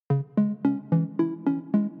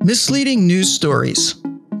Misleading news stories,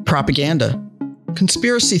 propaganda,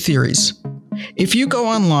 conspiracy theories. If you go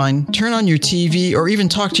online, turn on your TV, or even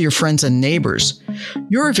talk to your friends and neighbors,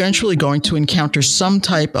 you're eventually going to encounter some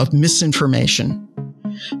type of misinformation.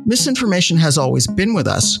 Misinformation has always been with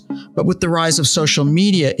us, but with the rise of social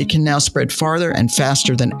media, it can now spread farther and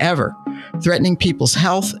faster than ever, threatening people's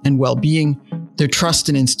health and well-being, their trust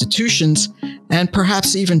in institutions, and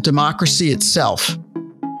perhaps even democracy itself.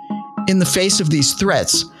 In the face of these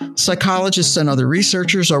threats, psychologists and other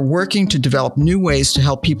researchers are working to develop new ways to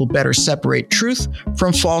help people better separate truth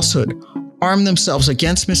from falsehood, arm themselves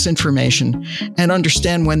against misinformation, and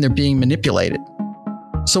understand when they're being manipulated.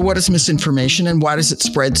 So what is misinformation and why does it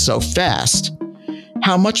spread so fast?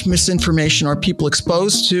 How much misinformation are people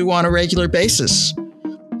exposed to on a regular basis?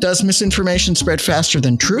 Does misinformation spread faster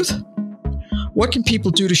than truth? What can people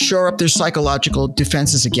do to shore up their psychological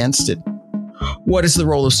defenses against it? What is the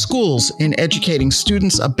role of schools in educating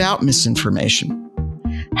students about misinformation?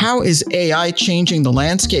 How is AI changing the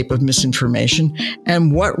landscape of misinformation,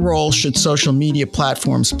 and what role should social media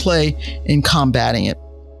platforms play in combating it?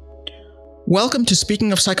 Welcome to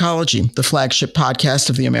Speaking of Psychology, the flagship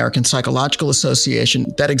podcast of the American Psychological Association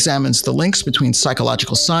that examines the links between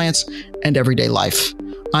psychological science and everyday life.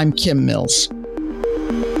 I'm Kim Mills.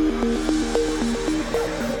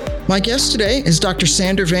 My guest today is Dr.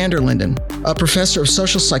 Sander van der Linden, a professor of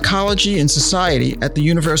social psychology and society at the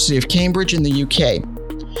University of Cambridge in the UK.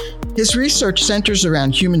 His research centers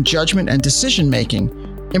around human judgment and decision-making,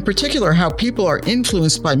 in particular how people are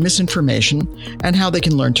influenced by misinformation and how they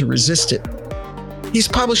can learn to resist it. He's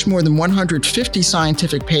published more than 150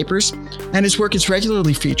 scientific papers, and his work is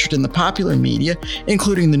regularly featured in the popular media,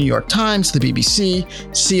 including the New York Times, the BBC,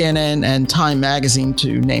 CNN, and Time magazine,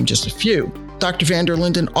 to name just a few. Dr. van der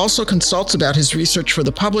Linden also consults about his research for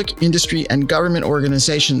the public, industry, and government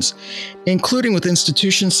organizations, including with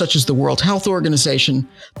institutions such as the World Health Organization,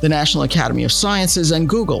 the National Academy of Sciences, and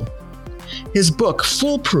Google. His book,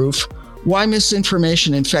 Foolproof: Why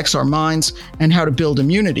Misinformation Infects Our Minds and How to Build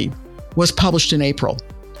Immunity, was published in April.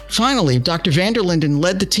 Finally, Dr. van der Linden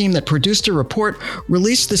led the team that produced a report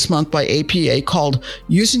released this month by APA called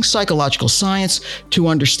Using Psychological Science to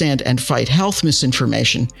Understand and Fight Health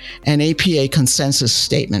Misinformation, an APA consensus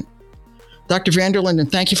statement. Dr. van der Linden,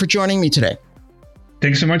 thank you for joining me today.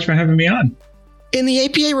 Thanks so much for having me on. In the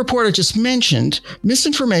APA report I just mentioned,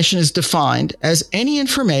 misinformation is defined as any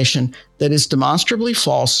information that is demonstrably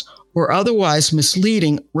false or otherwise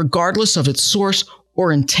misleading, regardless of its source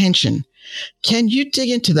or intention. Can you dig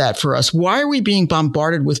into that for us? Why are we being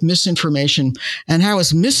bombarded with misinformation, and how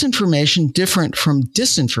is misinformation different from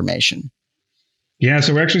disinformation? Yeah,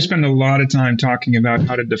 so we actually spend a lot of time talking about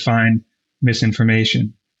how to define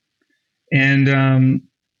misinformation. And,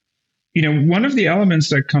 one of the elements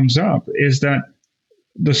that comes up is that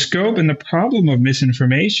the scope and the problem of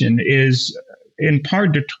misinformation is in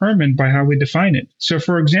part determined by how we define it. So,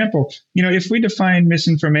 for example, if we define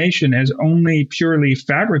misinformation as only purely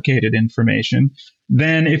fabricated information,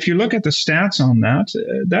 then if you look at the stats on that,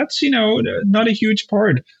 that's, not a huge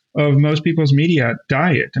part of most people's media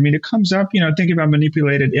diet. I mean, it comes up, think about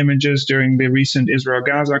manipulated images during the recent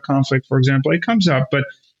Israel-Gaza conflict, for example. It comes up, but,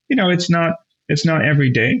 it's not every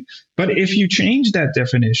day. But if you change that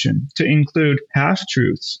definition to include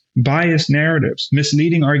half-truths, biased narratives,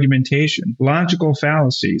 misleading argumentation, logical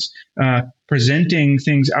fallacies, presenting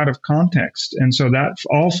things out of context, and so that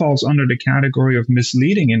all falls under the category of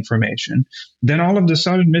misleading information, then all of a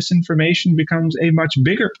sudden misinformation becomes a much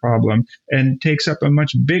bigger problem and takes up a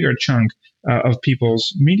much bigger chunk of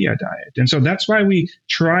people's media diet. And so that's why we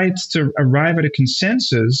tried to arrive at a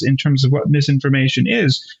consensus in terms of what misinformation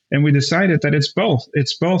is. And we decided that it's both.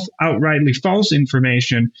 It's both outrightly false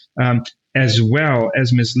information as well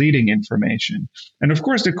as misleading information. And of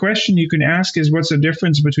course, the question you can ask is, what's the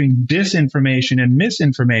difference between disinformation and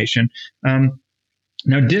misinformation? Now,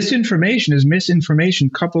 disinformation is misinformation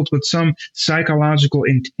coupled with some psychological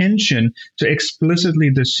intention to explicitly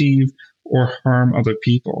deceive or harm other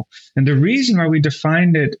people. And the reason why we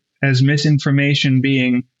defined it as misinformation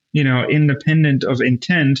being, independent of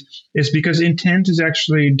intent is because intent is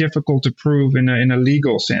actually difficult to prove in a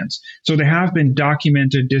legal sense. So there have been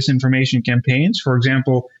documented disinformation campaigns, for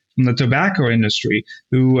example, from the tobacco industry,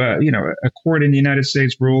 who, a court in the United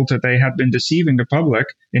States ruled that they had been deceiving the public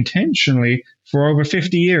intentionally for over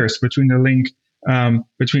 50 years between the link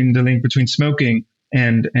between smoking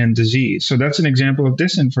and disease. So that's an example of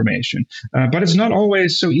disinformation. But it's not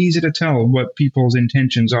always so easy to tell what people's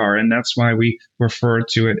intentions are. And that's why we refer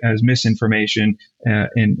to it as misinformation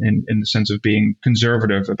in the sense of being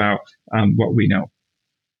conservative about what we know.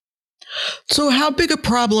 So how big a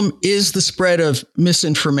problem is the spread of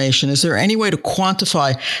misinformation? Is there any way to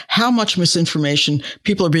quantify how much misinformation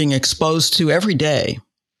people are being exposed to every day?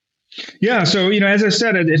 Yeah, so as I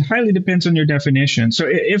said, it highly depends on your definition. So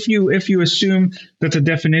if you assume that the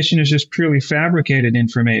definition is just purely fabricated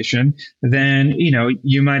information, then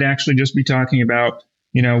you might actually just be talking about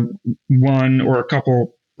 1 or a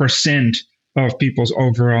couple percent of people's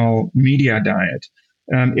overall media diet.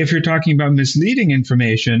 If you're talking about misleading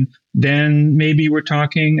information, then maybe we're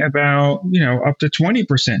talking about up to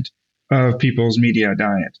 20% of people's media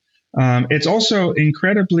diet. It's also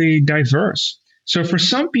incredibly diverse. So for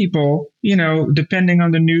some people, depending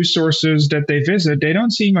on the news sources that they visit, they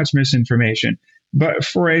don't see much misinformation. But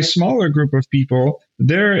for a smaller group of people,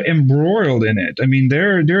 they're embroiled in it. I mean,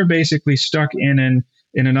 they're basically stuck in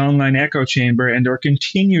an online echo chamber, and they're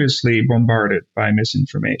continuously bombarded by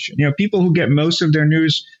misinformation. People who get most of their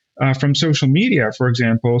news from social media, for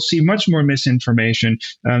example, see much more misinformation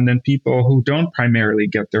than people who don't primarily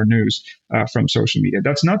get their news from social media.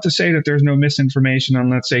 That's not to say that there's no misinformation on,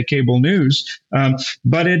 let's say, cable news,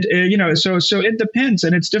 but so it depends,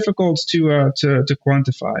 and it's difficult to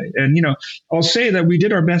quantify. And I'll say that we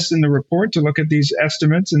did our best in the report to look at these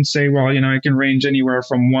estimates and say, well, it can range anywhere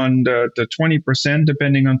from 1 to 20%,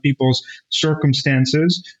 depending on people's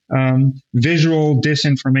circumstances. Visual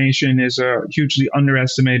disinformation is a hugely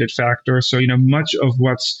underestimated factor. So, much of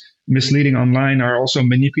what's misleading online are also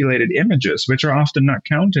manipulated images, which are often not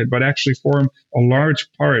counted, but actually form a large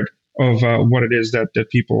part of what it is that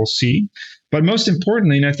people see. But most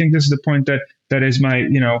importantly, and I think this is the point that is my,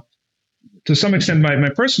 to some extent, my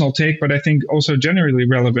personal take, but I think also generally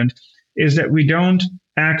relevant, is that we don't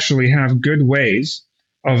actually have good ways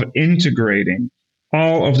of integrating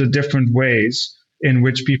all of the different ways in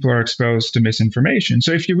which people are exposed to misinformation.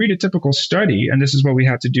 So if you read a typical study, and this is what we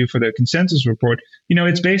had to do for the consensus report,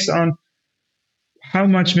 it's based on how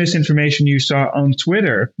much misinformation you saw on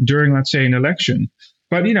Twitter during, let's say, an election.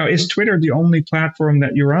 But, is Twitter the only platform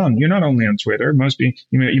that you're on? You're not only on Twitter. You might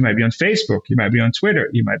be on Facebook. You might be on Twitter.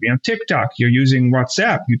 You might be on TikTok. You're using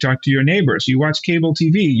WhatsApp. You talk to your neighbors. You watch cable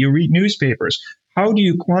TV. You read newspapers. How do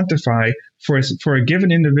you quantify for a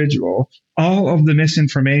given individual all of the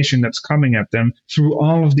misinformation that's coming at them through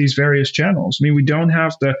all of these various channels? I mean, we don't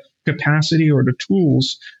have the capacity or the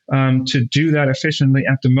tools to do that efficiently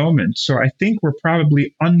at the moment. So I think we're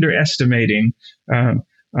probably underestimating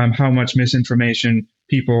how much misinformation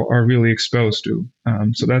people are really exposed to.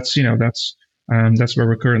 So that's where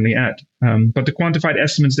we're currently at. But the quantified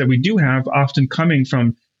estimates that we do have, often coming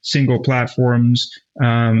from single platforms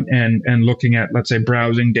and looking at, let's say,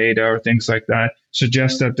 browsing data or things like that,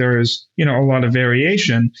 suggest that there is a lot of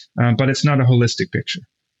variation, but it's not a holistic picture.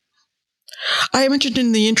 I mentioned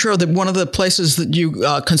in the intro that one of the places that you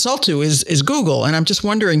consult to is Google, and I'm just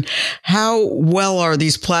wondering how well are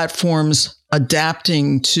these platforms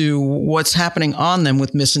adapting to what's happening on them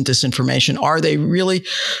with mis and disinformation? Are they really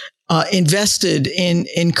invested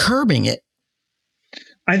in curbing it?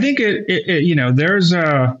 I think there's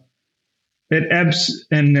it ebbs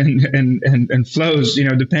and flows,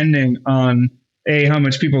 depending on how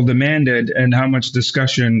much people demand it and how much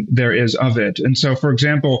discussion there is of it. And so, for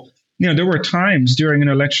example, there were times during an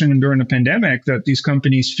election and during a pandemic that these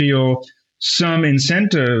companies feel some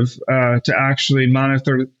incentive to actually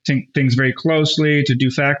monitor things very closely, to do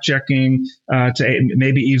fact checking, to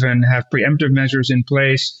maybe even have preemptive measures in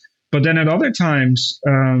place. But then at other times,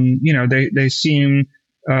 they seem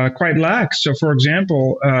quite lax. So, for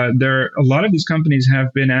example, a lot of these companies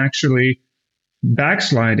have been actually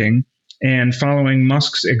backsliding and following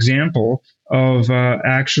Musk's example of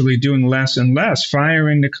actually doing less and less,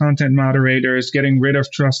 firing the content moderators, getting rid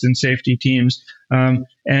of trust and safety teams,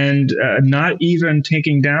 and not even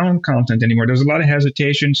taking down content anymore. There's a lot of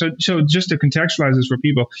hesitation. So just to contextualize this for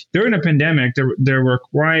people, during a pandemic, there were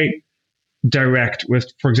quite direct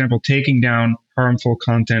with, for example, taking down harmful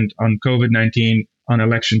content on COVID-19, on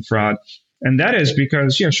election fraud. And that is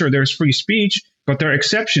because, sure, there's free speech, but there are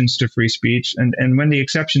exceptions to free speech. And when the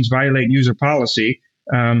exceptions violate user policy,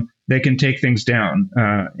 they can take things down.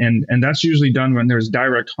 And that's usually done when there's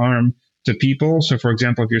direct harm to people. So, for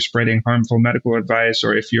example, if you're spreading harmful medical advice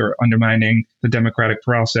or if you're undermining the democratic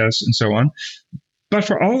process and so on. But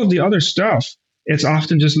for all of the other stuff, it's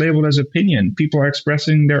often just labeled as opinion. People are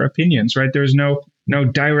expressing their opinions, right? There's no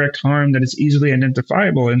direct harm that is easily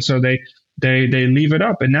identifiable. And so they leave it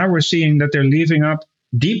up. And now we're seeing that they're leaving up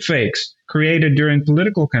deepfakes created during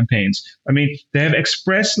political campaigns. I mean, they have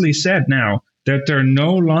expressly said now that they're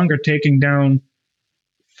no longer taking down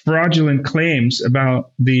fraudulent claims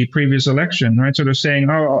about the previous election, right? So they're saying,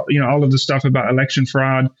 all of the stuff about election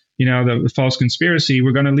fraud, the false conspiracy,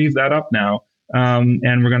 we're going to leave that up now.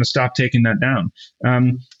 And we're going to stop taking that down.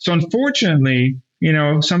 So unfortunately,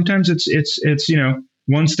 sometimes it's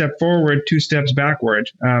one step forward, two steps backward.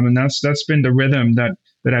 And that's been the rhythm that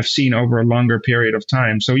I've seen over a longer period of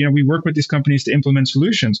time. So, we work with these companies to implement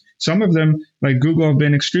solutions. Some of them, like Google, have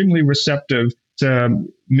been extremely receptive to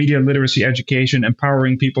media literacy education,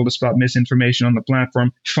 empowering people to spot misinformation on the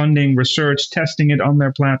platform, funding research, testing it on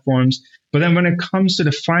their platforms. But then when it comes to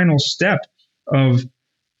the final step of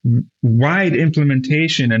wide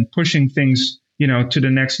implementation and pushing things, to the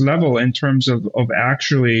next level in terms of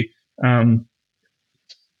actually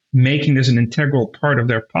making this an integral part of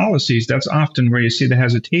their policies, that's often where you see the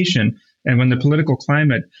hesitation. And when the political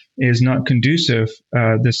climate is not conducive,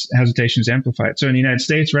 this hesitation is amplified. So in the United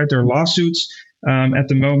States, right, there are lawsuits at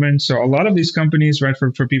the moment. So a lot of these companies, right,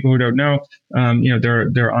 for people who don't know,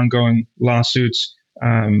 there are ongoing lawsuits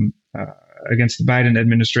against the Biden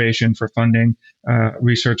administration for funding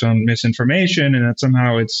research on misinformation, and that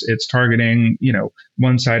somehow it's targeting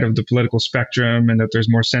one side of the political spectrum, and that there's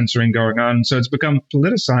more censoring going on. So it's become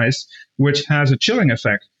politicized, which has a chilling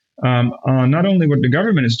effect on not only what the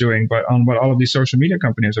government is doing, but on what all of these social media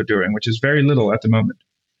companies are doing, which is very little at the moment.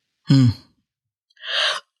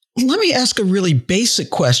 Let me ask a really basic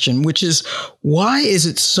question, which is, why is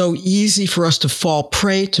it so easy for us to fall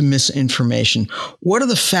prey to misinformation? What are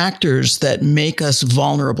the factors that make us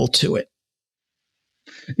vulnerable to it?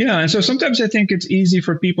 Yeah, and so sometimes I think it's easy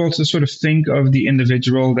for people to sort of think of the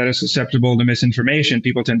individual that is susceptible to misinformation.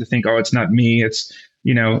 People tend to think, oh, it's not me, it's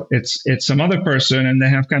some other person, and they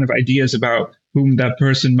have kind of ideas about whom that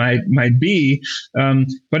person might be.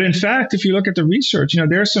 But in fact, if you look at the research,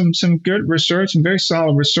 there's some good research and very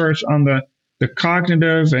solid research on the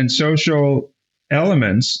cognitive and social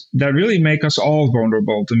elements that really make us all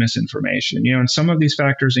vulnerable to misinformation. And some of these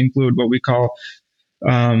factors include what we call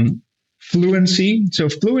fluency. So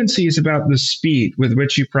fluency is about the speed with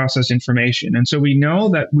which you process information. And so we know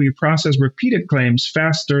that we process repeated claims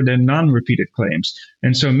faster than non-repeated claims.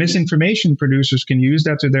 And so misinformation producers can use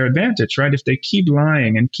that to their advantage, right? If they keep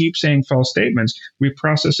lying and keep saying false statements, we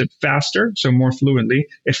process it faster, so more fluently.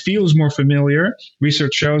 It feels more familiar.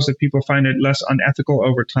 Research shows that people find it less unethical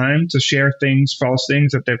over time to share false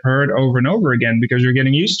things that they've heard over and over again, because you're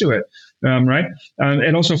getting used to it. Right?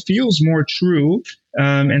 It also feels more true.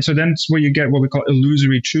 And so then it's where you get what we call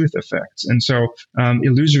illusory truth effects. And so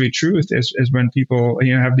illusory truth is when people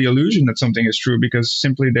have the illusion that something is true because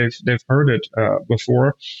simply they've heard it before.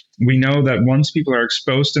 We know that once people are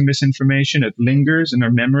exposed to misinformation, it lingers in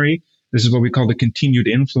their memory. This is what we call the continued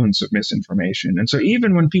influence of misinformation. And so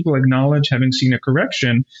even when people acknowledge having seen a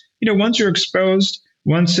correction, once you're exposed,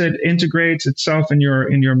 once it integrates itself in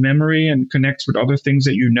your memory and connects with other things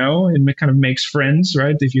that it kind of makes friends,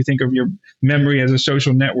 right? If you think of your memory as a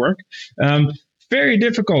social network, very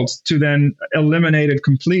difficult to then eliminate it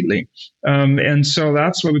completely. And so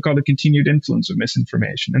that's what we call the continued influence of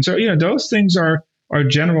misinformation. And so, those things are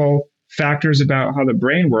general factors about how the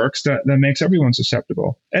brain works that makes everyone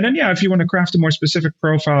susceptible. And then, if you want to craft a more specific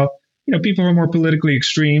profile, people who are more politically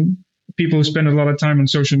extreme, people who spend a lot of time on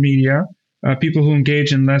social media, people who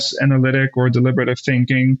engage in less analytic or deliberative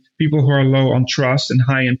thinking, people who are low on trust and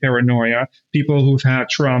high in paranoia, people who've had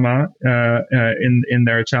trauma in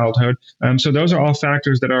their childhood. So those are all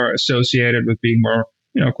factors that are associated with being more,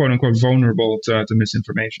 quote unquote, vulnerable to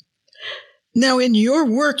misinformation. Now, in your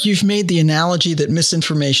work, you've made the analogy that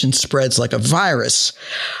misinformation spreads like a virus.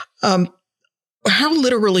 How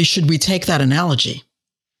literally should we take that analogy?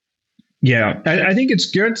 Yeah, I think it's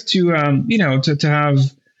good to have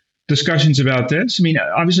discussions about this. I mean,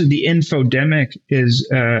 obviously the infodemic is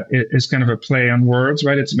kind of a play on words,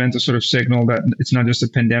 right? It's meant to sort of signal that it's not just a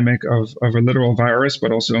pandemic of a literal virus,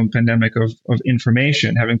 but also a pandemic of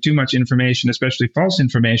information, having too much information, especially false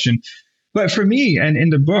information. But for me, and in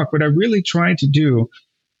the book, what I really try to do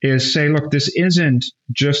is say, look, this isn't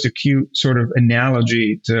just a cute sort of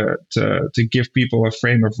analogy to give people a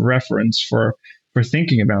frame of reference for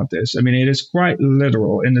thinking about this. I mean, it is quite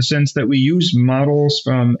literal in the sense that we use models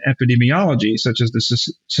from epidemiology, such as the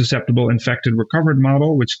susceptible, infected, recovered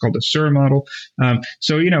model, which is called the SIR model.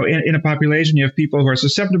 So, in a population, you have people who are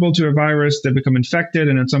susceptible to a virus, they become infected,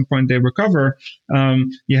 and at some point they recover.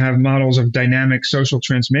 You have models of dynamic social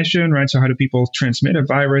transmission, right? So how do people transmit a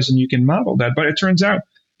virus? And you can model that. But it turns out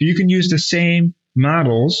you can use the same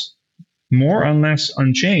models, more or less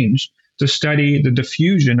unchanged, to study the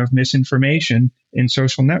diffusion of misinformation in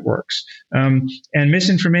social networks. And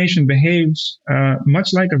misinformation behaves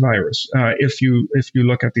much like a virus if you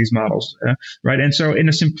look at these models, right? And so in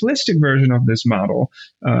a simplistic version of this model,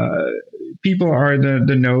 people are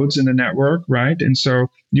the nodes in the network, right? And so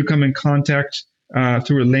you come in contact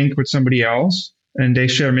through a link with somebody else, and they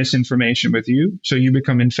share misinformation with you. So you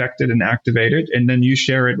become infected and activated, and then you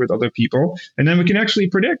share it with other people. And then we can actually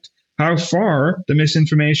predict how far the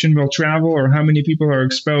misinformation will travel or how many people are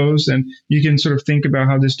exposed. And you can sort of think about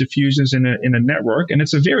how this diffuses in a network. And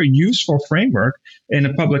it's a very useful framework in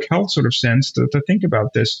a public health sort of sense to think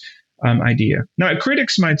about this idea. Now,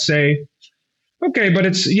 critics might say, okay, but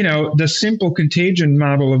it's, the simple contagion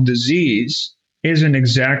model of disease isn't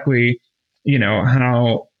exactly,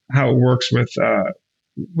 how it works with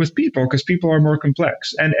people, because people are more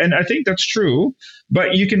complex. And I think that's true,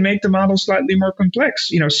 but you can make the model slightly more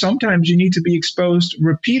complex. Sometimes you need to be exposed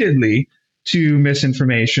repeatedly to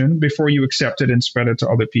misinformation before you accept it and spread it to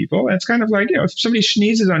other people. And it's kind of like, if somebody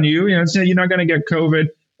sneezes on you, you're not going to get COVID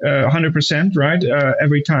 100%, right?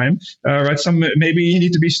 Every time, right? Maybe you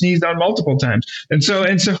need to be sneezed on multiple times. And so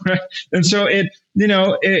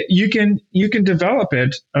you can develop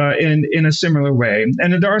it in a similar way.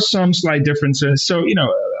 And there are some slight differences. So,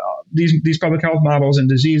 these public health models in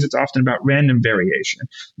disease, it's often about random variation.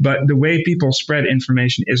 But the way people spread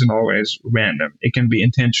information isn't always random. It can be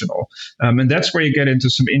intentional. And that's where you get into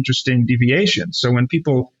some interesting deviations. So when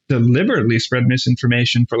people deliberately spread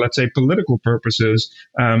misinformation for, let's say, political purposes,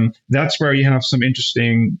 that's where you have some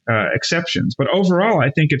interesting exceptions. But overall, I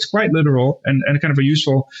think it's quite literal and kind of a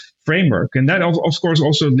useful framework. And that, of course,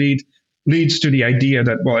 also leads to the idea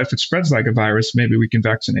that, well, if it spreads like a virus, maybe we can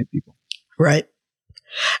vaccinate people. Right.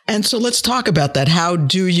 And so let's talk about that. How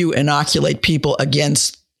do you inoculate people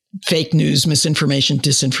against fake news, misinformation,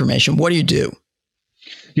 disinformation? What do you do?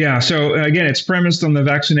 Yeah. So again, it's premised on the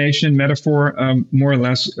vaccination metaphor, more or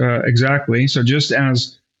less exactly. So just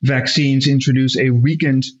as vaccines introduce a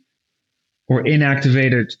weakened or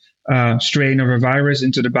inactivated strain of a virus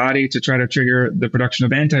into the body to try to trigger the production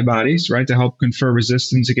of antibodies, right, to help confer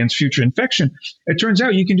resistance against future infection. It turns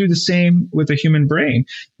out you can do the same with the human brain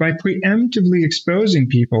by preemptively exposing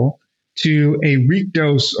people to a weak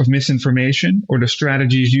dose of misinformation or the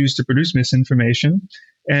strategies used to produce misinformation.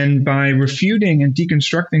 And by refuting and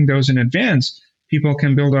deconstructing those in advance, people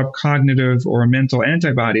can build up cognitive or mental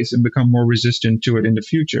antibodies and become more resistant to it in the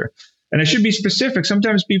future. And I should be specific.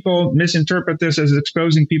 Sometimes people misinterpret this as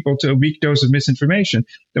exposing people to a weak dose of misinformation.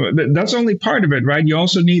 That's only part of it, right? You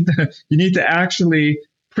also need to actually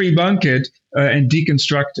pre-bunk it and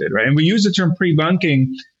deconstruct it, right? And we use the term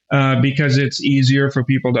pre-bunking because it's easier for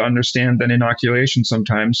people to understand than inoculation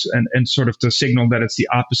sometimes, and sort of to signal that it's the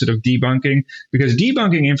opposite of debunking. Because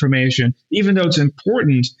debunking information, even though it's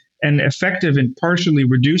important and effective in partially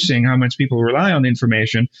reducing how much people rely on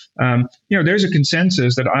information, there's a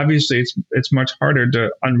consensus that obviously it's much harder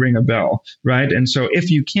to unring a bell, right? And so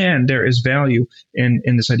if you can, there is value in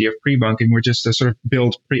this idea of pre-bunking, which is to sort of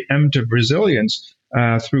build preemptive resilience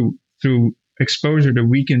through exposure to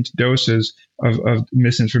weakened doses of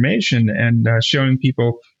misinformation and showing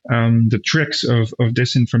people the tricks of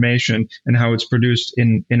disinformation and how it's produced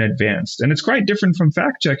in advance. And it's quite different from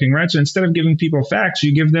fact checking, right? So instead of giving people facts,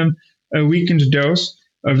 you give them a weakened dose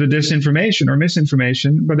of the disinformation or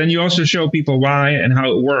misinformation, but then you also show people why and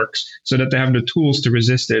how it works so that they have the tools to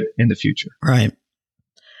resist it in the future. Right.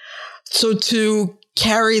 So to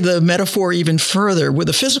carry the metaphor even further, with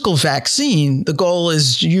a physical vaccine, the goal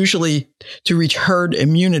is usually to reach herd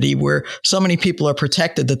immunity, where so many people are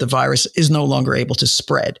protected that the virus is no longer able to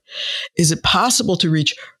spread. Is it possible to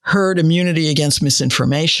reach herd immunity against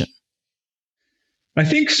misinformation? I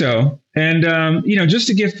think so. And, just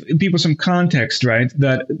to give people some context, right,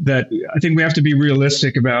 that I think we have to be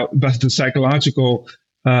realistic about the psychological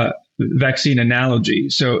vaccine analogy.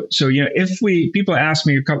 So if people ask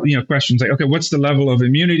me a couple, questions like, okay, what's the level of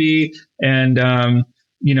immunity, and to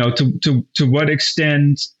what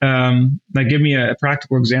extent, give me a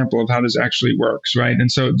practical example of how this actually works, right? And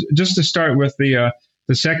so just to start with the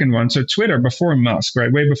second one, so Twitter before Musk,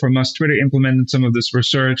 right, way before Musk, Twitter implemented some of this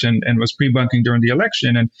research and was pre-bunking during the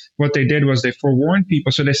election. And what they did was they forewarned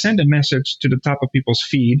people. So they sent a message to the top of people's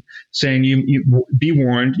feed saying, you be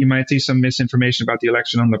warned, you might see some misinformation about the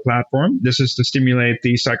election on the platform. This is to stimulate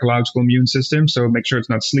the psychological immune system. So make sure it's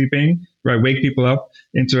not sleeping, right? Wake people up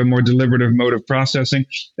into a more deliberative mode of processing.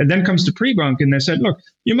 And then comes to pre-bunk, and they said, look,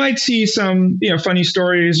 you might see some, funny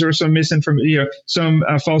stories or some misinformation, some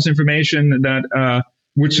false information that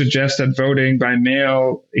would suggest that voting by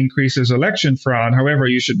mail increases election fraud. However,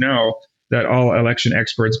 you should know that all election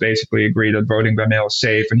experts basically agree that voting by mail is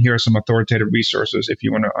safe. And here are some authoritative resources if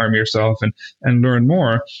you want to arm yourself and learn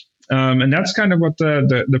more. And that's kind of what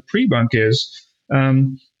the pre-bunk is.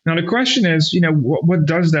 Now, the question is, what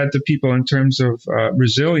does that to people in terms of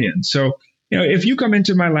resilience? So, if you come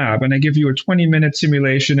into my lab and I give you a 20-minute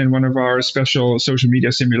simulation in one of our special social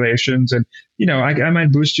media simulations, and I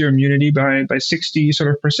might boost your immunity by 60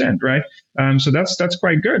 sort of percent, right? So that's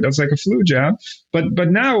quite good. That's like a flu jab.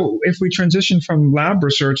 But now, if we transition from lab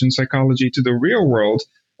research in psychology to the real world,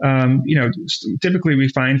 typically we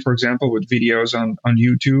find, for example, with videos on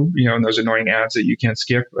YouTube, and those annoying ads that you can't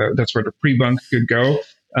skip. That's where the pre-bunk could go.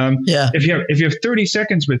 If you have 30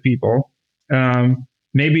 seconds with people,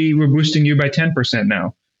 maybe we're boosting you by 10%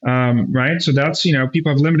 now. Right. So that's,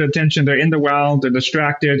 people have limited attention. They're in the wild. They're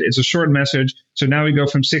distracted. It's a short message. So now we go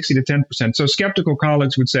from 60 to 10%. So skeptical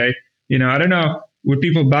colleagues would say, I don't know, would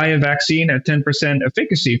people buy a vaccine at 10%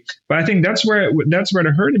 efficacy? But I think that's where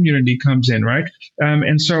the herd immunity comes in, right?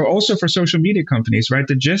 And so also for social media companies, right?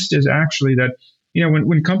 The gist is actually that,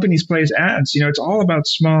 when companies place ads, it's all about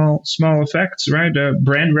small effects, right?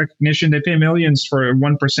 Brand recognition, they pay millions for a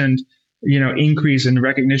 1%, increase in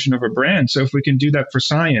recognition of a brand. So if we can do that for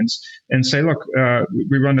science and say, look,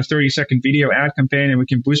 we run a 30-second video ad campaign and we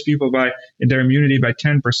can boost people by their immunity by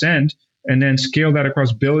 10%, and then scale that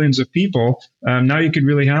across billions of people, now you could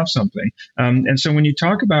really have something. And so when you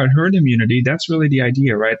talk about herd immunity, that's really the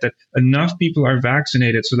idea, right? That enough people are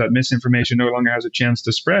vaccinated so that misinformation no longer has a chance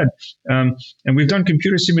to spread. And we've done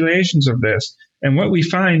computer simulations of this. And what we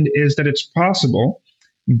find is that it's possible,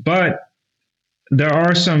 but there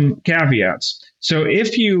are some caveats. So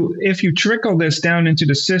if you trickle this down into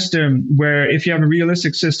the system, where if you have a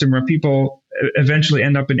realistic system where people eventually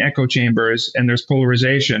end up in echo chambers and there's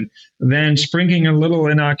polarization, then sprinkling a little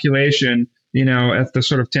inoculation, at the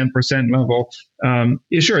sort of 10% level,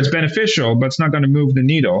 sure, it's beneficial, but it's not going to move the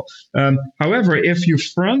needle. However, if you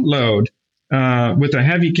front load with a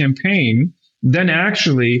heavy campaign, then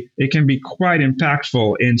actually it can be quite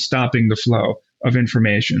impactful in stopping the flow of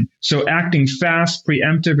information. So acting fast,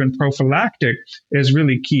 preemptive, and prophylactic is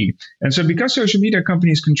really key. And so because social media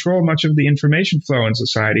companies control much of the information flow in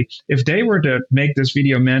society, if they were to make this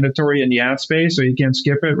video mandatory in the ad space, so you can't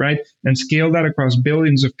skip it, right, and scale that across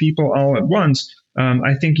billions of people all at once,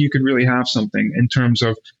 I think you could really have something in terms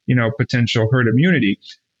of, potential herd immunity.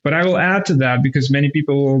 But I will add to that, because many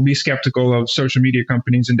people will be skeptical of social media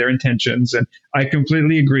companies and their intentions, and I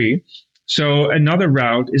completely agree. So another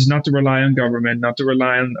route is not to rely on government, not to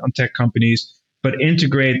rely on tech companies, but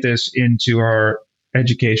integrate this into our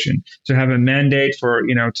education, to have a mandate for,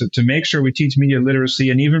 to make sure we teach media literacy,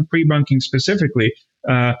 and even pre-bunking specifically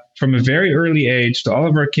from a very early age to all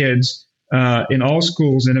of our kids in all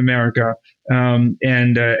schools in America,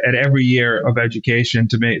 and at every year of education,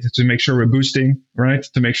 to make sure we're boosting, right,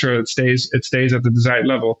 to make sure it stays at the desired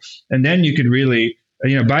level. And then you could really,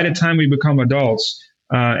 by the time we become adults,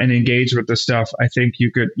 and engage with this stuff, I think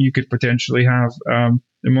you could potentially have a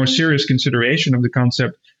more serious consideration of the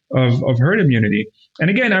concept of herd immunity. And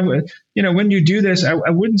again, when you do this, I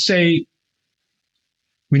wouldn't say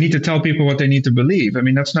we need to tell people what they need to believe. I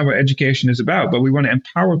mean, that's not what education is about. But we want to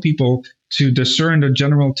empower people to discern the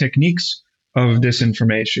general techniques of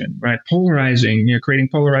disinformation, right? Polarizing, creating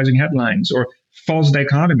polarizing headlines, or false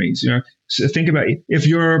dichotomies. So think about it. If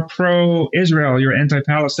you're pro-Israel, you're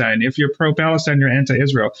anti-Palestine. If you're pro-Palestine, you're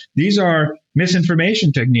anti-Israel. These are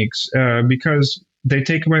misinformation techniques because they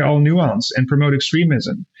take away all nuance and promote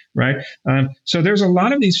extremism, right? So there's a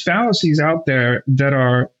lot of these fallacies out there that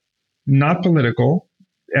are not political.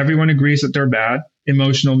 Everyone agrees that they're bad.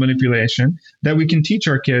 Emotional manipulation that we can teach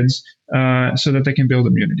our kids so that they can build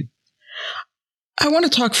immunity. I want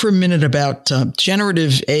to talk for a minute about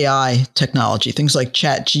generative AI technology, things like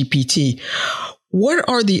ChatGPT. What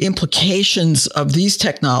are the implications of these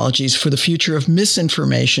technologies for the future of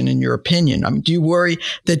misinformation, in your opinion? Do you worry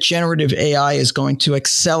that generative AI is going to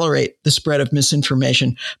accelerate the spread of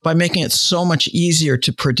misinformation by making it so much easier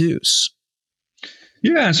to produce?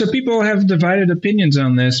 Yeah, so people have divided opinions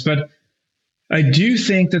on this, but I do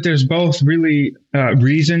think that there's both really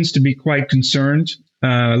reasons to be quite concerned,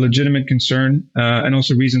 legitimate concern, and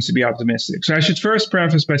also reasons to be optimistic. So I should first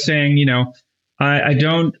preface by saying,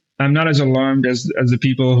 I'm not as alarmed as the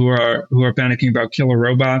people who are panicking about killer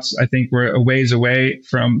robots. I think we're a ways away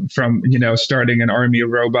from starting an army of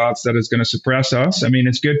robots that is going to suppress us. I mean,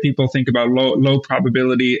 it's good people think about low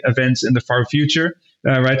probability events in the far future.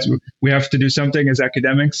 Right, so we have to do something as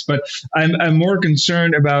academics, but I'm more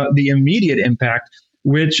concerned about the immediate impact,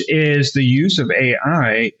 which is the use of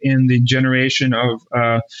AI in the generation of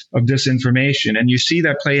disinformation. And you see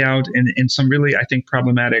that play out in some really, I think,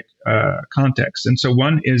 problematic contexts. And so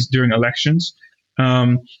one is during elections.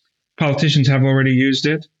 Politicians have already used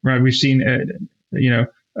it, right? We've seen, there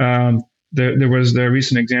was the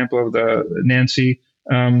recent example of the Nancy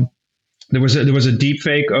There was a deep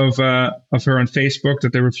fake of her on Facebook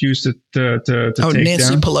that they refused to take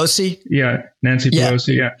Nancy down. Pelosi. Yeah, Nancy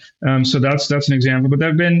Pelosi. Yeah. So that's an example. But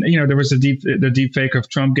there've been, there was the deep fake of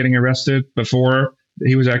Trump getting arrested before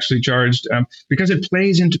he was actually charged, because it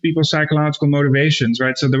plays into people's psychological motivations,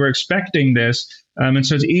 right? So they were expecting this, and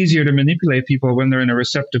so it's easier to manipulate people when they're in a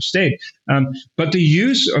receptive state. But the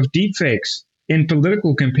use of deep fakes in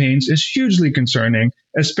political campaigns is hugely concerning,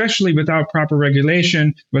 especially without proper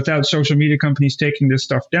regulation, without social media companies taking this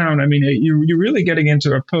stuff down. I mean, you're really getting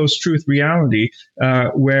into a post-truth reality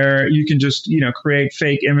where you can just, create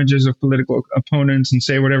fake images of political opponents and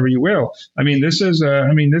say whatever you will. I mean, this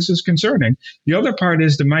is concerning. The other part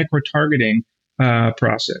is the micro-targeting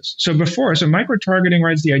process. So micro-targeting,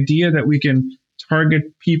 right, is the idea that we can target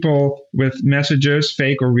people with messages,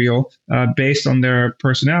 fake or real, based on their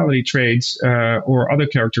personality traits or other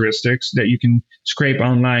characteristics that you can scrape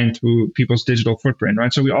online through people's digital footprint,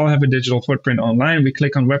 right? So we all have a digital footprint online. We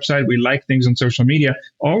click on website, we like things on social media.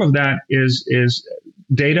 All of that is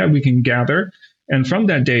data we can gather. And from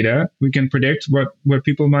that data, we can predict what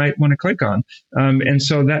people might want to click on. And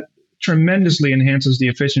so that tremendously enhances the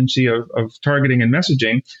efficiency of targeting and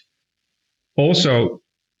messaging. Also,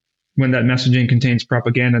 when that messaging contains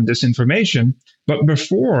propaganda and disinformation. But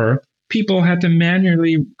before, people had to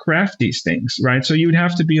manually craft these things, right? So you would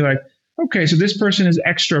have to be like, okay, so this person is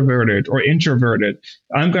extroverted or introverted.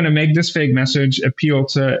 I'm going to make this fake message appeal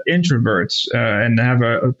to introverts and have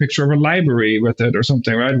a picture of a library with it or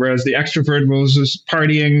something, right? Whereas the extrovert was just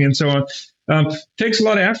partying and so on. Takes a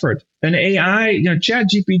lot of effort. And AI,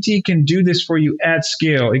 ChatGPT can do this for you at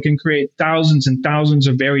scale. It can create thousands and thousands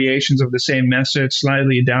of variations of the same message,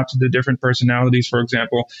 slightly adapted to different personalities, for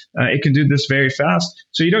example. It can do this very fast.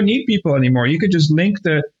 So you don't need people anymore. You could just link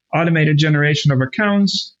the automated generation of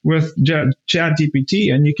accounts with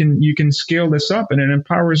ChatGPT, and you can scale this up, and it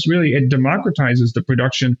democratizes the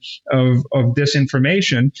production of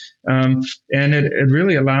disinformation, and it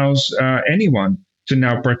really allows anyone to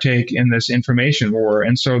now partake in this information war.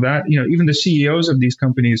 And so that, even the CEOs of these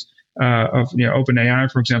companies,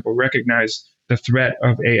 OpenAI, for example, recognize the threat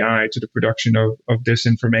of AI to the production of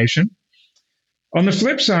disinformation. On the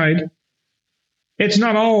flip side, it's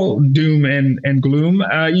not all doom and gloom.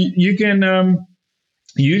 You can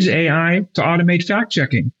use AI to automate fact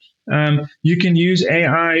checking. You can use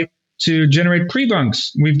AI to generate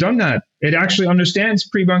pre-bunks. We've done that. It actually understands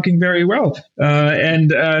pre-bunking very well.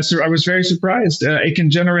 So I was very surprised. It can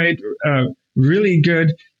generate really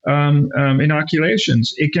good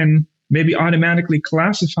inoculations. It can maybe automatically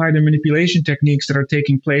classify the manipulation techniques that are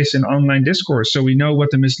taking place in online discourse, so we know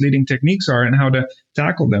what the misleading techniques are and how to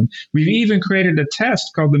tackle them. We've even created a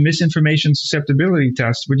test called the misinformation susceptibility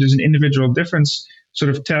test, which is an individual difference sort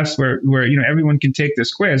of test where everyone can take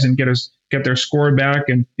this quiz and get their score back,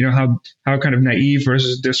 and how kind of naive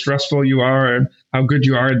versus distrustful you are, and how good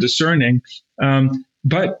you are at discerning.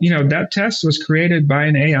 But that test was created by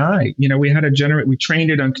an AI. We trained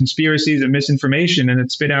it on conspiracies and misinformation, and it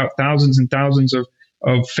spit out thousands and thousands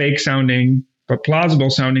of fake sounding but plausible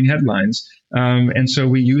sounding headlines. And so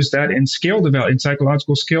we use that in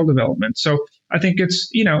psychological skill development. So I think it's,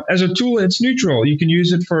 as a tool, it's neutral. You can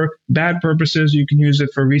use it for bad purposes. You can use it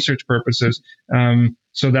for research purposes.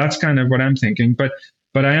 So that's kind of what I'm thinking. But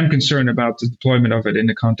I am concerned about the deployment of it in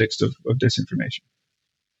the context of disinformation.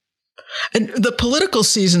 And the political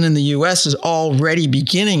season in the U.S. is already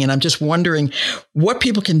beginning, and I'm just wondering what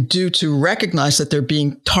people can do to recognize that they're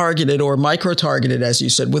being targeted or micro-targeted, as you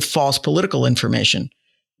said, with false political information.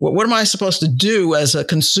 What am I supposed to do as a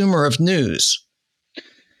consumer of news?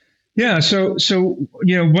 Yeah, so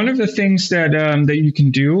one of the things that you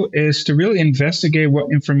can do is to really investigate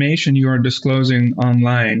what information you are disclosing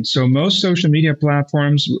online. So most social media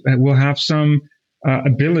platforms will have some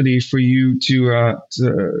ability for you to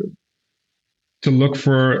look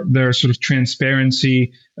for their sort of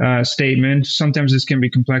transparency statement. Sometimes this can be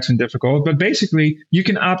complex and difficult, but basically you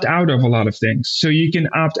can opt out of a lot of things. So you can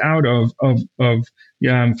opt out of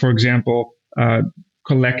for example,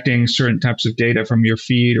 collecting certain types of data from your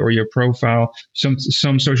feed or your profile. Some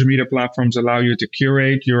social media platforms allow you to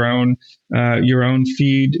curate your own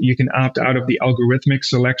feed. You can opt out of the algorithmic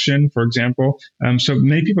selection, for example. So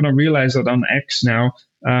many people don't realize that on X now,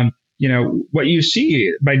 what you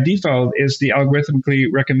see by default is the algorithmically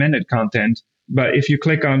recommended content. But if you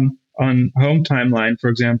click on home timeline, for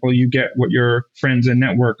example, you get what your friends and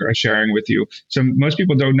network are sharing with you. So most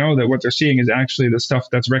people don't know that what they're seeing is actually the stuff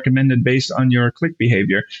that's recommended based on your click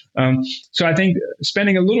behavior. So I think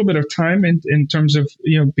spending a little bit of time in terms of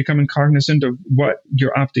becoming cognizant of what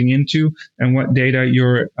you're opting into and what data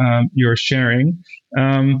you're sharing.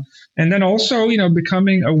 And then also,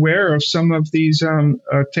 becoming aware of some of these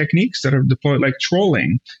techniques that are deployed, like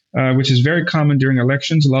trolling, which is very common during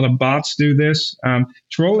elections. A lot of bots do this.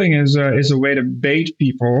 Trolling is a way to bait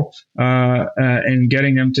people and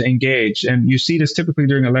getting them to engage. And you see this typically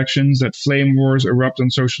during elections, that flame wars erupt on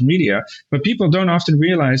social media. But people don't often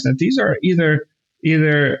realize that these are either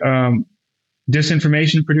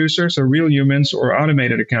disinformation producers, so real humans, or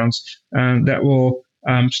automated accounts that will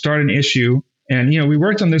start an issue. And, we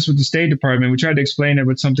worked on this with the State Department. We tried to explain it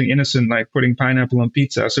with something innocent, like putting pineapple on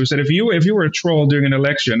pizza. So we said, if you were a troll during an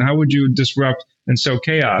election, how would you disrupt and sow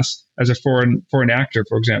chaos as a foreign actor,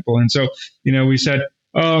 for example? And so, we said,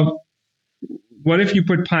 what if you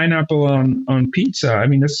put pineapple on pizza? I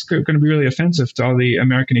mean, this is going to be really offensive to all the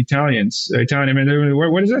American Italians.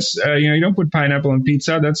 What is this? You don't put pineapple on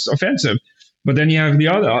pizza. That's offensive. But then you have the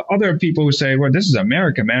other people who say, well, this is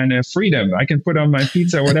America, man, freedom. I can put on my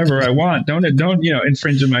pizza whatever I want. Don't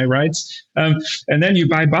infringe on my rights. And then you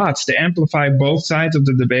buy bots to amplify both sides of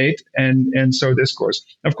the debate and sow discourse.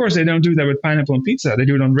 Of course, they don't do that with pineapple and pizza. They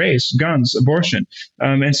do it on race, guns, abortion.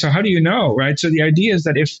 And so how do you know, right? So the idea is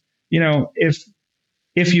that if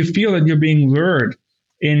you feel that you're being lured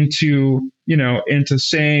into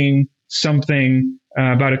saying something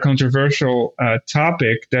about a controversial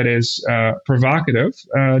topic that is provocative,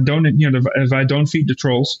 don't feed the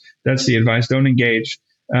trolls. That's the advice. Don't engage,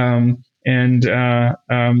 don't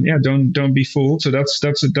be fooled. So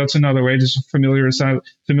that's another way, just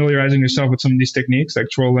familiarizing yourself with some of these techniques like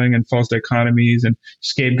trolling and false dichotomies and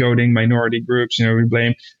scapegoating minority groups. We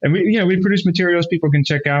blame, and we produce materials people can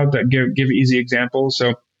check out that give easy examples.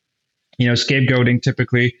 So scapegoating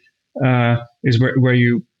typically is where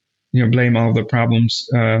you blame all of the problems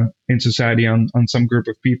in society on some group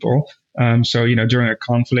of people. So during a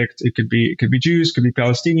conflict, it could be Jews, could be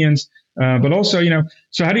Palestinians, but also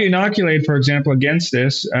so how do you inoculate, for example, against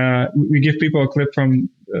this? We give people a clip from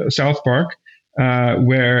South Park.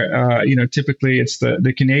 Where typically it's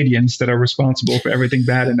the Canadians that are responsible for everything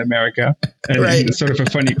bad in America, and, right. And it's sort of a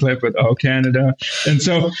funny clip with Canada, and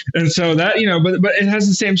so that but it has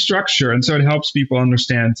the same structure, and so it helps people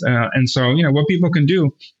understand. And so what people can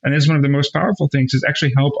do, and it's one of the most powerful things, is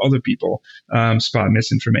actually help other people spot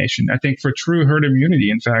misinformation. I think for true herd immunity,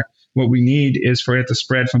 in fact, what we need is for it to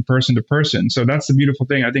spread from person to person. So that's the beautiful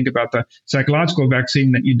thing, I think, about the psychological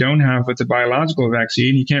vaccine that you don't have with the biological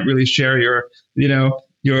vaccine. You can't really share your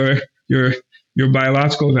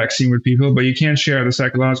biological vaccine with people, but you can share the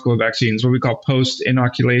psychological vaccines, what we call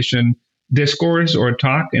post-inoculation discourse or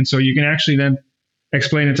talk. And so you can actually then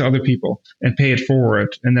explain it to other people and pay it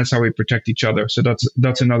forward. And that's how we protect each other. So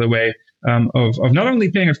that's another way of not only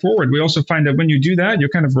paying it forward, we also find that when you do that, you're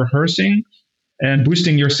kind of rehearsing and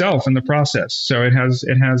boosting yourself in the process. So it has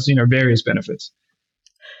various benefits.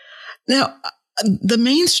 Now, the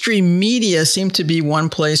mainstream media seem to be one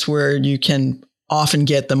place where you can often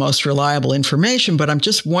get the most reliable information, but I'm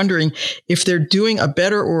just wondering if they're doing a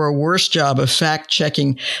better or a worse job of fact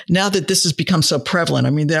checking now that this has become so prevalent. I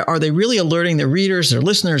mean, are they really alerting their readers, their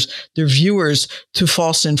listeners, their viewers to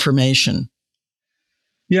false information?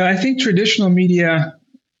 Yeah, I think traditional media,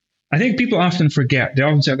 I think people often forget. They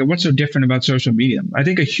often say, what's so different about social media? I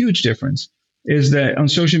think a huge difference is that on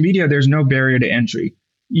social media, there's no barrier to entry.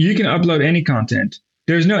 You can upload any content.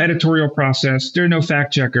 There's no editorial process. There are no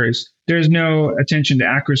fact checkers. There's no attention to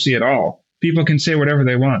accuracy at all. People can say whatever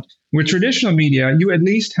they want. With traditional media, you at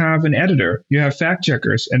least have an editor. You have fact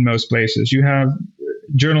checkers in most places. You have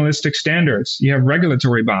journalistic standards. You have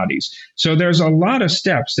regulatory bodies. So there's a lot of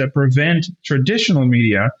steps that prevent traditional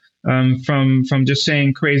media from just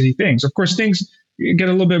saying crazy things. Of course, things get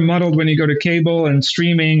a little bit muddled when you go to cable and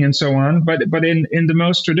streaming and so on. But in the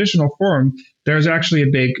most traditional form, there's actually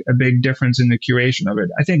a big difference in the curation of it.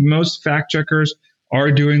 I think most fact checkers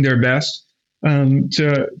are doing their best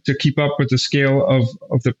to keep up with the scale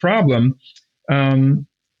of the problem.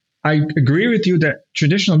 I agree with you that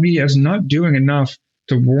traditional media is not doing enough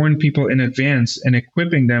to warn people in advance and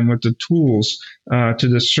equipping them with the tools to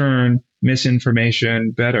discern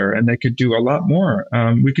misinformation better. And they could do a lot more.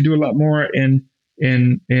 We could do a lot more in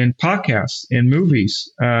podcasts, in movies,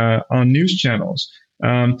 on news channels.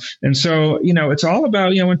 And so, it's all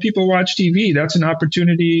about, when people watch TV, that's an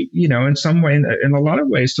opportunity, in some way, in a lot of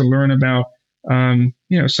ways, to learn about,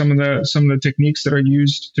 some of the techniques that are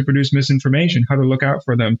used to produce misinformation, how to look out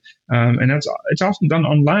for them. And it's often done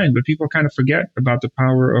online, but people kind of forget about the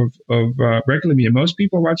power of regular media. Most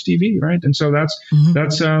people watch TV, right? And so that's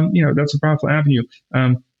a powerful avenue.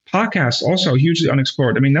 Podcasts also hugely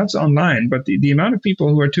unexplored. I mean, that's online, but the amount of people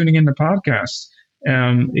who are tuning into podcasts,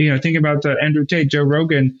 think about the Andrew Tate, Joe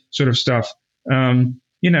Rogan sort of stuff.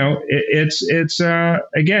 it's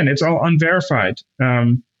again, it's all unverified.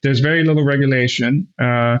 There's very little regulation,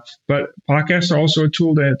 but podcasts are also a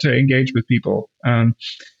tool to engage with people.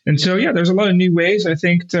 And so, there's a lot of new ways, I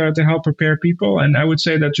think, to help prepare people. And I would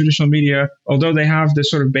say that traditional media, although they have this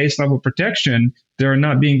sort of base level protection, they're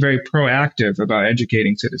not being very proactive about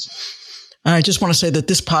educating citizens. I just want to say that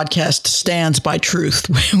this podcast stands by truth.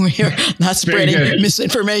 We are not spreading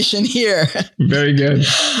misinformation here. Very good.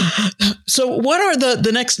 So what are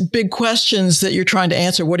the next big questions that you're trying to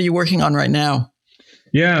answer? What are you working on right now?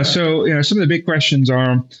 Yeah. So, some of the big questions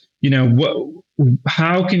are,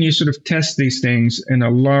 how can you sort of test these things in a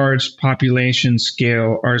large population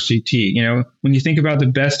scale RCT? When you think about the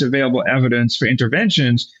best available evidence for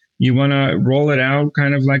interventions, you want to roll it out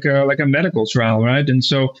kind of like a medical trial, right? And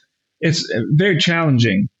so it's very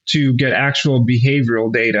challenging to get actual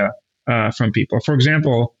behavioral data from people. For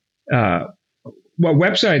example, what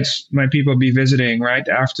websites might people be visiting right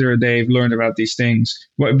after they've learned about these things?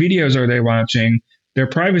 What videos are they watching? Their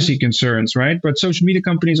privacy concerns, right? But social media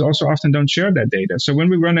companies also often don't share that data. So when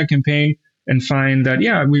we run a campaign and find that,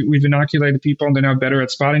 we've inoculated people and they're now better at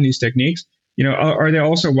spotting these techniques, are they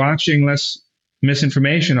also watching less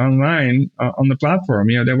misinformation online on the platform?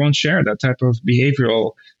 They won't share that type of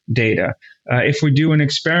behavioral data. If we do an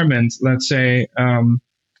experiment, let's say,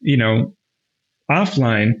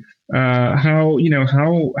 offline, how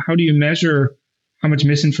do you measure how much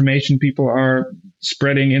misinformation people are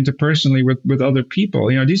spreading interpersonally with other people?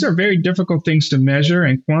 These are very difficult things to measure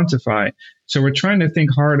and quantify. So we're trying to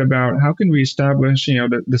think hard about how can we establish,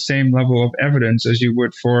 the same level of evidence as you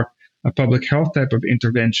would for a public health type of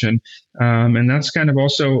intervention. And that's kind of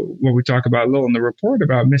also what we talk about a little in the report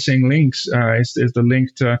about missing links, is the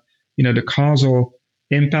link to, the causal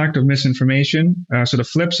impact of misinformation. So the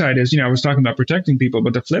flip side is, I was talking about protecting people,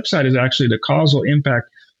 but the flip side is actually the causal impact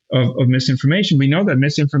of misinformation. We know that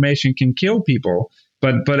misinformation can kill people,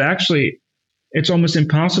 but actually it's almost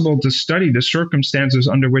impossible to study the circumstances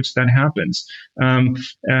under which that happens. We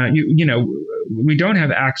don't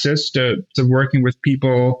have access to working with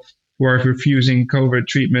people who are refusing COVID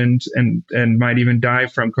treatment and might even die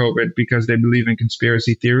from COVID because they believe in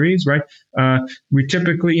conspiracy theories, right? We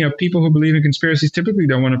typically, people who believe in conspiracies typically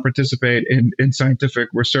don't want to participate in scientific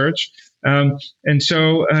research. And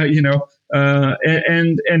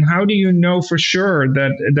how do you know for sure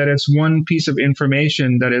that it's one piece of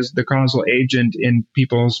information that is the causal agent in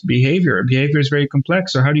people's behavior? Behavior is very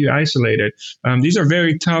complex, so how do you isolate it? These are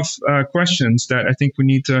very tough questions that I think we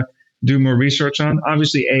need to do more research on.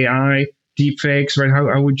 Obviously, AI, deepfakes, right?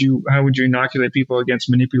 How would you inoculate people against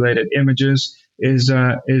manipulated images is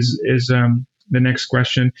the next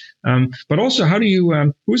question. But also, how do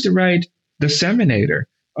you who's the right disseminator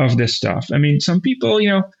of this stuff? I mean, some people,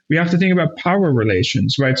 we have to think about power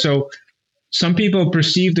relations, right? So some people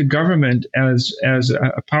perceive the government as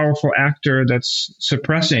a powerful actor that's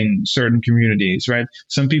suppressing certain communities, right?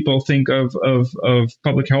 Some people think of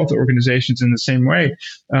public health organizations in the same way.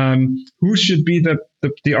 Who should be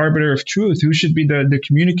the arbiter of truth? Who should be the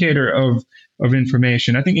communicator of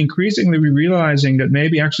information? I think increasingly we're realizing that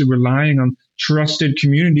maybe actually relying on trusted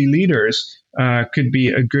community leaders could be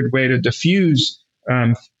a good way to diffuse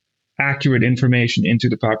accurate information into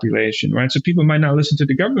the population, right? So people might not listen to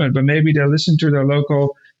the government, but maybe they'll listen to their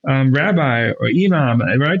local rabbi or imam,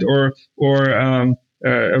 right? Or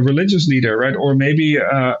a religious leader, right? Or maybe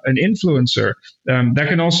an influencer. That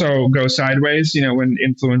can also go sideways, when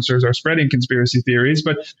influencers are spreading conspiracy theories.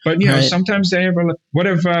 But right. Sometimes they have. What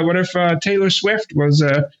if Taylor Swift was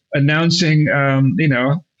announcing,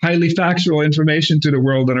 highly factual information to the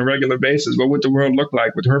world on a regular basis? What would the world look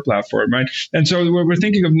like with her platform, right? And so we're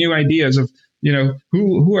thinking of new ideas of,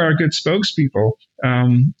 who are good spokespeople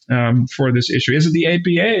for this issue. Is it the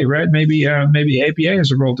APA, right? Maybe APA has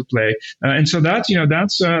a role to play. And so that's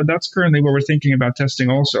currently what we're thinking about testing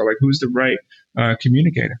also, like who's the right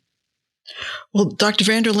communicator. Well, Dr.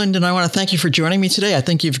 van der Linden, I want to thank you for joining me today. I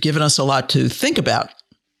think you've given us a lot to think about.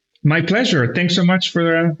 My pleasure. Thanks so much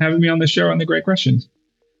for having me on the show and the great questions.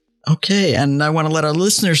 Okay, and I want to let our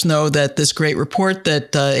listeners know that this great report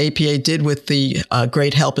that APA did with the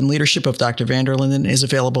great help and leadership of Dr. van der Linden is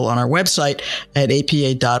available on our website at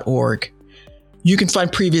apa.org. You can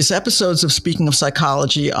find previous episodes of Speaking of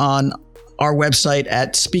Psychology on our website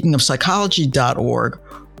at speakingofpsychology.org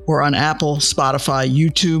or on Apple, Spotify,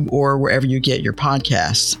 YouTube, or wherever you get your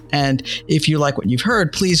podcasts. And if you like what you've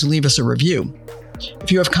heard, please leave us a review.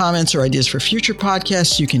 If you have comments or ideas for future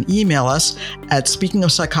podcasts, you can email us at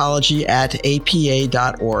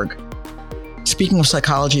speakingofpsychology@apa.org. Speaking of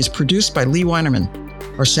Psychology is produced by Lee Weinerman.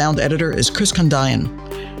 Our sound editor is Chris Kondayan.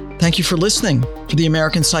 Thank you for listening. For the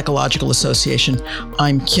American Psychological Association,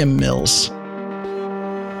 I'm Kim Mills.